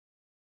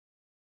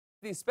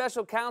The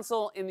special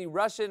counsel in the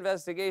Russia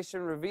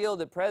investigation revealed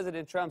that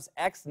President Trump's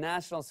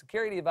ex-national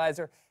security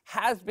advisor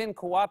has been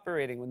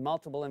cooperating with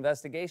multiple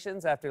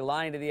investigations after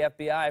lying to the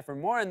FBI. For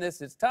more on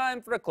this, it's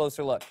time for a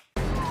closer look.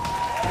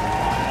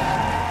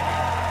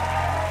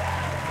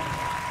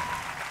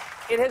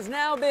 It has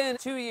now been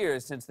 2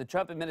 years since the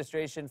Trump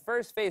administration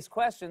first faced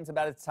questions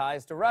about its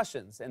ties to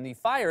Russians and the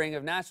firing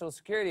of National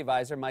Security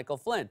Advisor Michael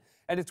Flynn.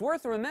 And it's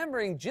worth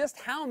remembering just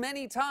how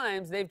many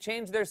times they've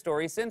changed their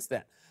story since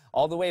then.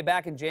 All the way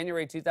back in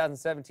January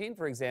 2017,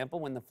 for example,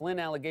 when the Flynn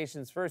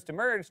allegations first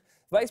emerged,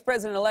 Vice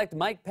President-elect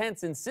Mike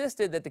Pence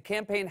insisted that the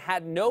campaign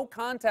had no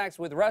contacts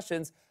with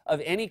Russians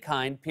of any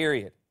kind,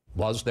 period.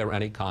 Was there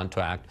any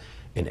contact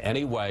in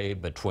any way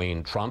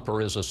between Trump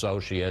or his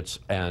associates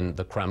and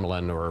the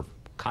Kremlin or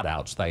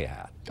cutouts they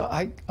had?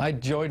 I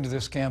joined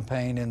this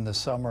campaign in the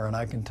summer, and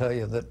I can tell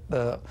you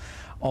that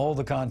all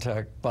the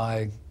contact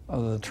by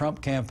the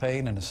Trump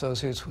campaign and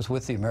associates was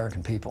with the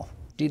American people.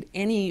 Did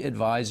any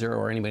advisor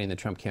or anybody in the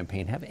Trump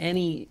campaign have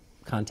any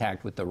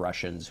contact with the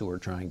Russians who were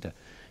trying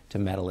to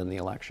meddle in the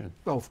election?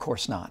 Oh, of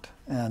course not.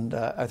 And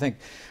I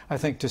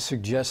think to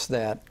suggest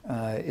that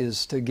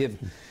is to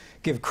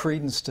give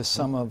credence to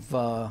some of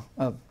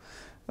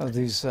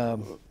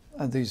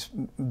these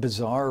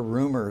bizarre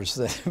rumors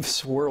that have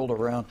swirled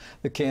around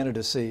the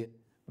candidacy.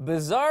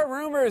 Bizarre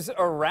rumors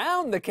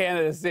around the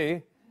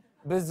candidacy?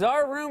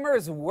 Bizarre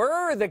rumors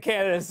were the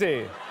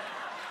candidacy.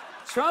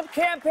 Trump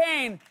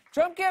campaigned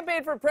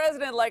for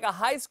president like a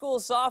high school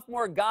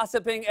sophomore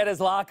gossiping at his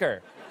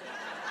locker.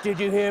 Did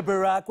you hear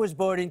Barack was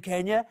born in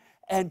Kenya?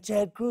 And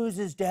Ted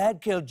Cruz's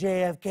dad killed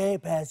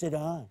JFK. Pass it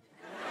on.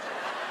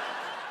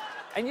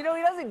 And you know,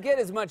 he doesn't get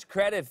as much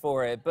credit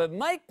for it, but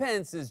Mike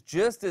Pence is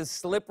just as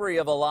slippery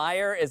of a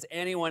liar as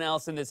anyone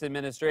else in this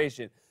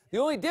administration. The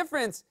only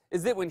difference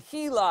is that when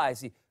he lies,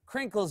 he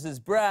crinkles his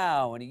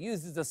brow and he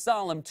uses a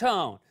solemn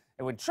tone.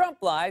 And when Trump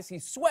lies, he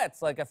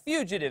sweats like a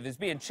fugitive is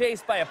being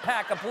chased by a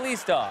pack of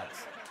police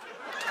dogs.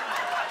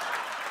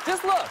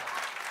 Just look.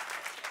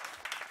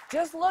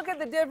 Just look at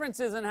the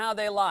differences in how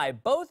they lie.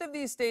 Both of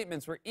these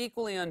statements were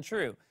equally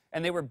untrue,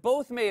 and they were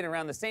both made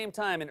around the same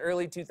time in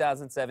early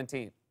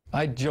 2017.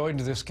 I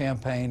joined this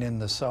campaign in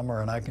the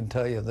summer, and I can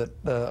tell you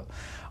that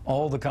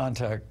all the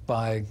contact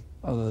by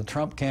the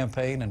Trump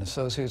campaign and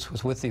associates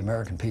was with the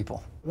American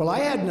people. Well, I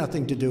had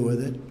nothing to do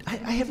with it.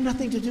 I have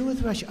nothing to do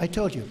with Russia. I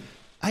told you,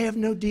 I have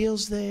no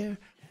deals there.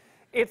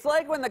 It's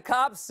like when the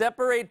cops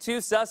separate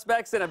two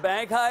suspects in a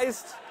bank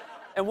heist,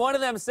 and one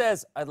of them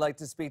says, "I'd like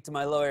to speak to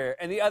my lawyer,"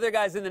 and the other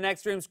guy's in the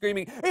next room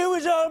screaming, "It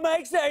was all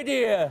Mike's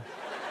idea."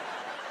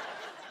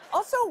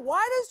 Also,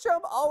 why does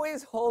Trump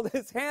always hold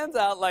his hands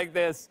out like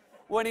this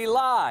when he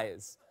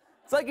lies?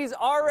 It's like he's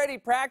already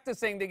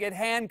practicing to get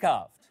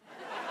handcuffed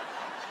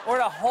or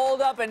to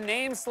hold up a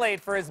name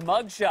slate for his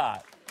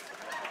mugshot.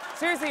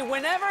 Seriously,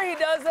 whenever he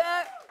does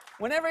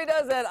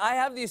that, I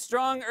have the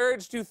strong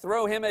urge to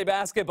throw him a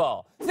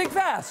basketball. Think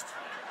fast.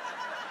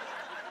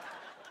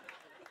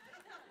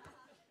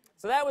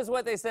 So that was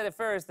what they said at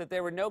first, that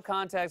there were no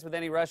contacts with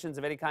any Russians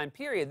of any kind,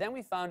 period. Then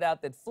we found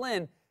out that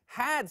Flynn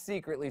had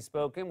secretly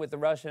spoken with the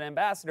Russian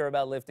ambassador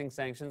about lifting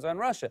sanctions on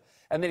Russia,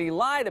 and that he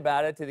lied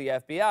about it to the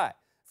FBI. A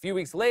few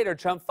weeks later,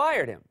 Trump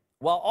fired him,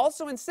 while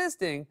also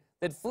insisting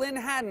that Flynn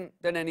hadn't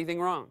done anything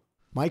wrong.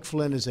 Mike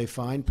Flynn is a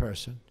fine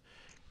person,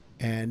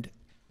 and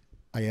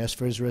I asked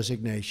for his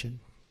resignation.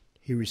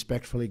 He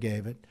respectfully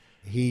gave it.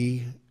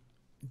 He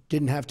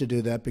didn't have to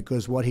do that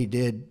because what he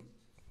did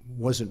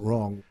wasn't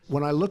wrong.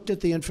 When I looked at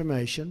the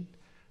information,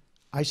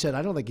 I said,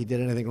 I don't think he did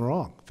anything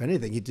wrong. If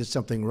anything, he did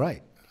something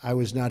right. I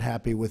was not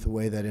happy with the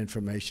way that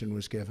information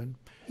was given.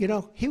 You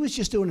know, he was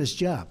just doing his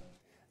job.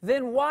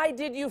 Then why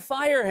did you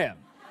fire him?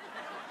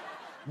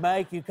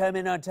 Mike, you come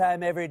in on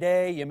time every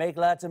day, you make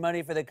lots of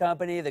money for the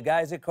company, the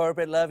guys at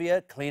corporate love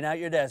you, clean out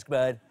your desk,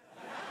 bud.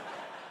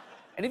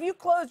 And if you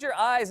closed your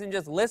eyes and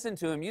just listened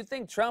to him, you'd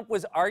think Trump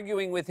was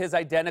arguing with his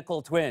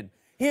identical twin.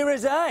 He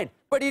resigned,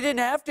 but he didn't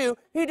have to.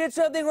 He did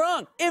something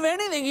wrong. If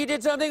anything, he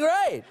did something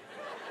right.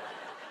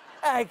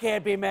 I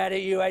can't be mad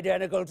at you,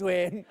 identical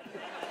twin.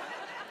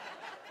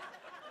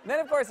 Then,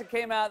 of course, it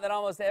came out that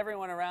almost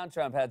everyone around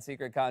Trump had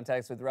secret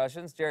contacts with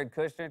Russians. Jared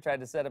Kushner tried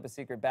to set up a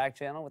secret back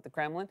channel with the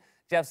Kremlin.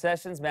 Jeff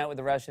Sessions met with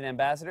the Russian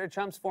ambassador.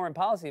 Trump's foreign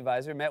policy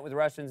advisor met with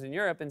Russians in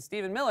Europe. And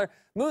Stephen Mueller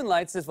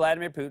moonlights as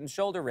Vladimir Putin's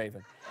shoulder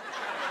raven.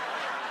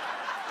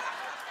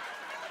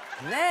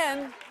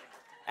 Then,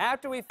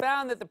 after we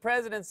found that the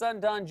president's son,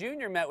 Don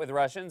Jr., met with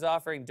Russians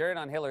offering dirt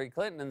on Hillary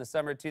Clinton in the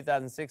summer of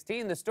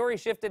 2016, the story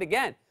shifted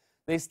again.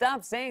 They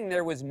stopped saying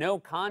there was no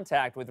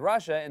contact with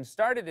Russia and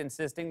started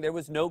insisting there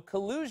was no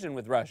collusion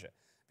with Russia,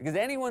 because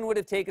anyone would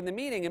have taken the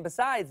meeting, and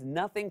besides,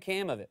 nothing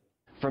came of it.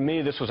 For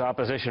me, this was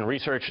opposition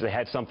research. They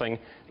had something,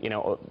 you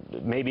know,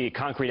 maybe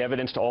concrete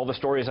evidence to all the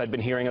stories I'd been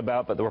hearing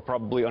about, but they were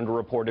probably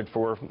underreported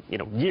for, you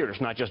know,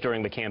 years, not just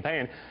during the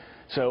campaign.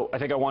 So I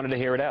think I wanted to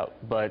hear it out,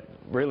 but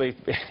really,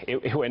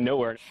 it went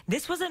nowhere.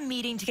 This was a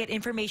meeting to get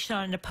information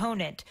on an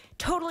opponent,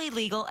 totally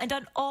legal and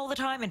done all the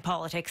time in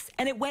politics,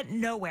 and it went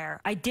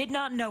nowhere. I did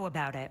not know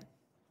about it.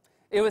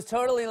 It was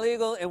totally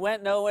legal. It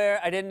went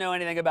nowhere. I didn't know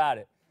anything about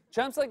it.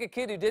 Trump's like a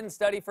kid who didn't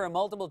study for a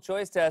multiple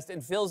choice test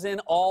and fills in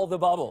all the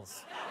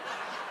bubbles.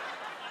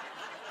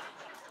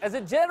 As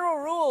a general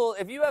rule,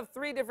 if you have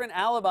 3 different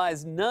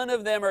alibis, none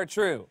of them are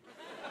true.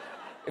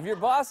 If your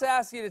boss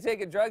asks you to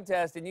take a drug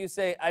test and you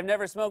say, I've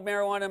never smoked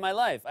marijuana in my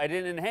life, I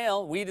didn't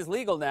inhale, weed is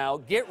legal now,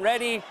 get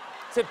ready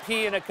to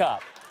pee in a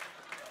cup.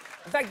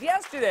 In fact,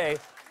 yesterday,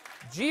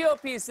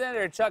 GOP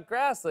Senator Chuck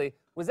Grassley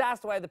was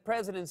asked why the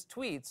president's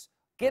tweets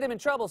get him in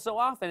trouble so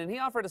often, and he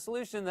offered a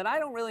solution that I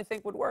don't really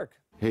think would work.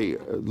 Hey,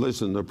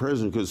 listen, the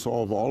president could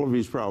solve all of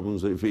his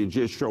problems if he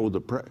just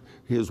showed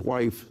his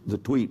wife the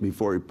tweet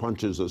before he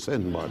punches the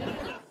send button.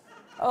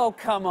 Oh,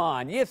 come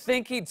on. You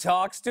think he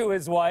talks to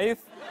his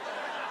wife?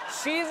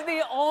 She's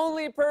the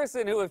only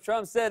person who, if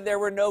Trump said there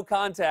were no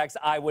contacts,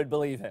 I would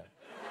believe him.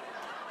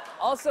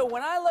 Also,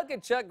 when I look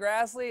at Chuck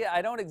Grassley,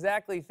 I don't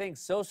exactly think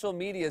social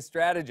media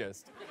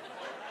strategist.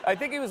 I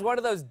think he was one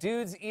of those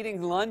dudes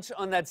eating lunch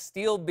on that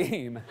steel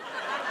beam.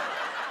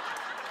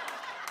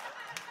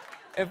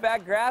 In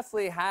fact,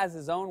 Grassley has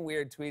his own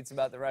weird tweets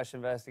about the Russia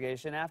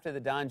investigation. After the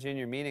Don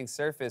Jr. meeting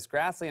surfaced,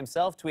 Grassley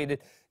himself tweeted,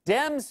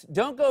 Dems,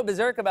 don't go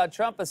berserk about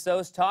Trump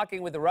assos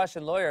talking with a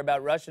Russian lawyer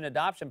about Russian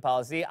adoption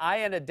policy. I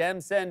and a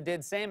Dem sen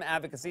did same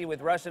advocacy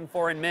with Russian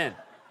foreign men.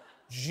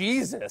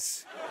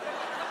 Jesus.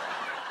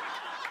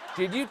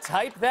 Did you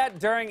type that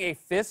during a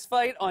fist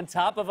fight on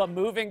top of a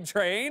moving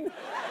train?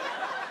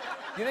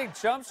 You think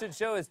Trump should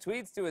show his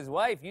tweets to his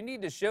wife? You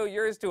need to show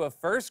yours to a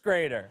first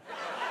grader.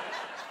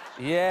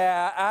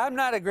 Yeah, I'm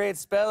not a great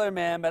speller,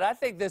 man, but I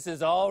think this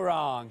is all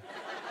wrong.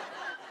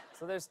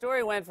 So their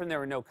story went from there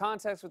were no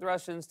contacts with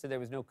Russians to there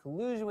was no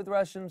collusion with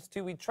Russians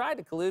to we tried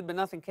to collude, but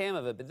nothing came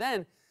of it. But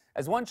then,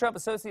 as one Trump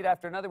associate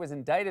after another was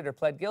indicted or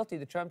pled guilty,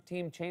 the Trump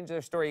team changed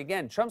their story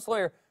again. Trump's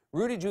lawyer,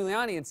 Rudy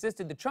Giuliani,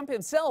 insisted that Trump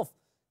himself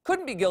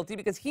couldn't be guilty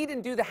because he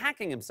didn't do the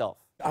hacking himself.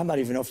 I'm not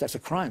even know if that's a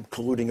crime,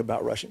 colluding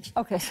about Russians.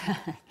 Okay.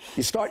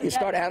 You start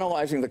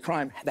analyzing the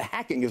crime. The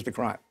hacking is the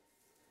crime.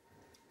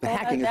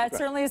 That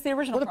certainly is the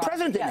original Well, the crime.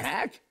 president didn't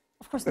hack.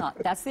 Of course not.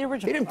 That's the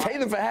original He didn't pay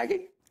them for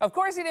hacking. Of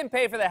course he didn't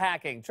pay for the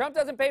hacking. Trump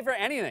doesn't pay for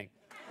anything.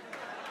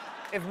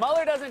 If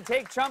Mueller doesn't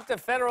take Trump to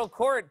federal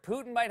court,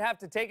 Putin might have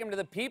to take him to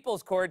the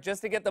people's court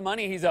just to get the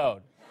money he's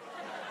owed.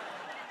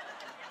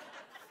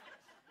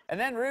 And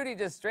then Rudy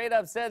just straight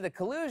up said that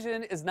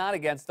collusion is not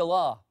against the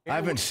law.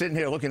 I've been sitting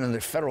here looking in the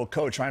federal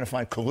code trying to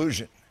find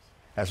collusion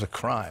as a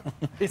crime.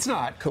 It's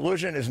not.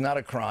 Collusion is not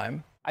a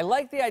crime. I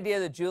like the idea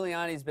that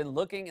Giuliani's been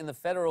looking in the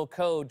federal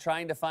code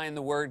trying to find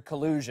the word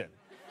collusion.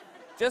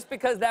 Just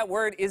because that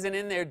word isn't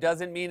in there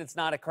doesn't mean it's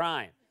not a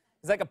crime.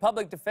 It's like a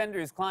public defender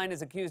whose client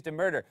is accused of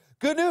murder.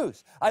 Good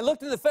news. I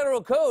looked in the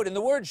federal code and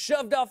the words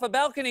shoved off a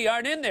balcony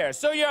aren't in there,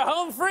 so you're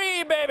home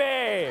free,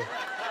 baby!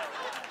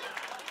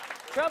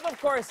 Trump, of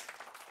course,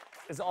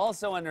 is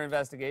also under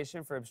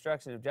investigation for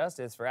obstruction of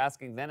justice for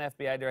asking then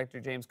FBI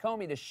Director James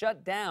Comey to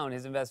shut down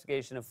his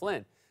investigation of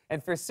Flynn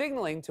and for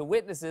signaling to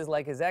witnesses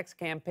like his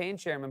ex-campaign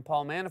chairman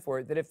Paul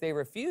Manafort that if they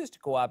refuse to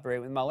cooperate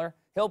with Mueller,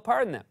 he'll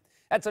pardon them.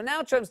 And so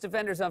now Trump's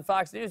defenders on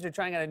Fox News are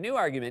trying out a new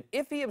argument.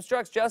 If he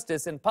obstructs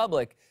justice in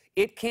public,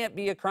 it can't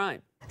be a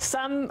crime.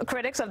 Some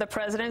critics of the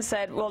president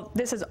said, well,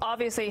 this is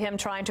obviously him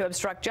trying to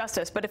obstruct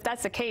justice, but if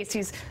that's the case,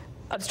 he's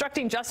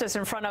obstructing justice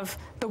in front of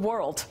the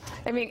world.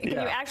 I mean, can you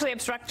actually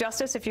obstruct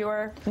justice if you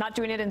are not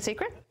doing it in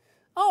secret?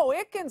 Oh,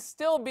 it can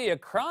still be a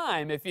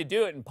crime if you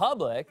do it in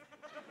public.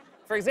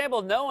 For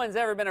example, no one's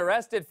ever been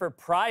arrested for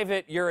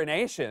private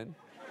urination.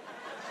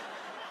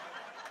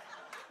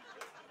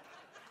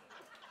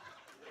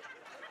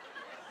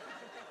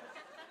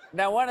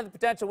 Now, one of the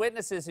potential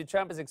witnesses who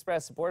Trump has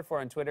expressed support for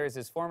on Twitter is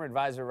his former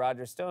advisor,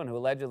 Roger Stone, who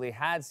allegedly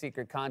had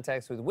secret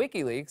contacts with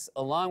WikiLeaks,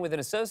 along with an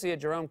associate,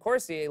 Jerome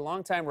Corsi, a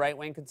longtime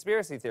right-wing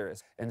conspiracy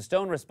theorist. And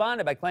Stone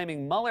responded by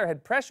claiming Mueller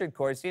had pressured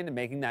Corsi into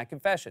making that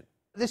confession.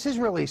 This is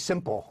really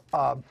simple.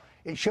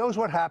 It shows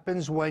what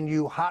happens when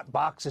you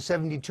hotbox a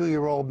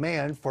 72-year-old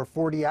man for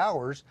 40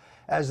 hours,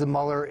 as the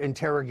Mueller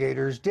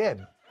interrogators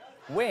did.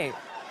 Wait.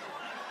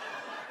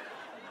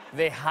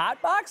 They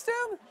hotboxed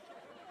him?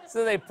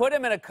 So they put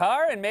him in a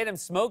car and made him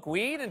smoke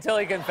weed until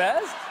he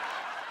confessed?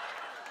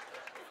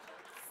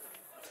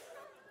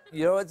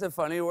 You know what's a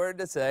funny word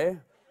to say?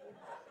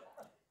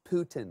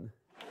 Putin.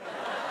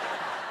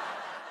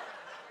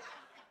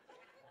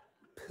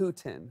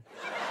 Putin.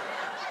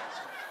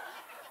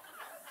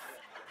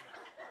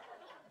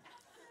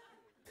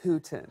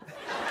 Putin.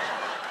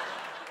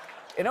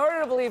 In order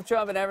to believe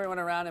Trump and everyone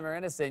around him are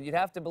innocent, you'd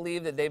have to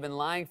believe that they've been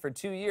lying for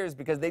 2 years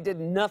because they did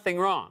nothing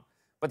wrong.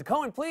 But the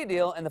Cohen plea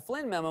deal and the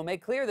Flynn memo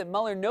make clear that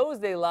Mueller knows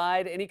they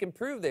lied and he can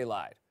prove they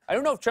lied. I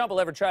don't know if Trump will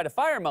ever try to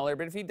fire Mueller,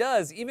 but if he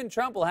does, even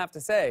Trump will have to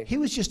say, he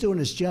was just doing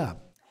his job.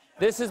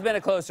 This has been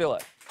A Closer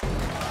Look.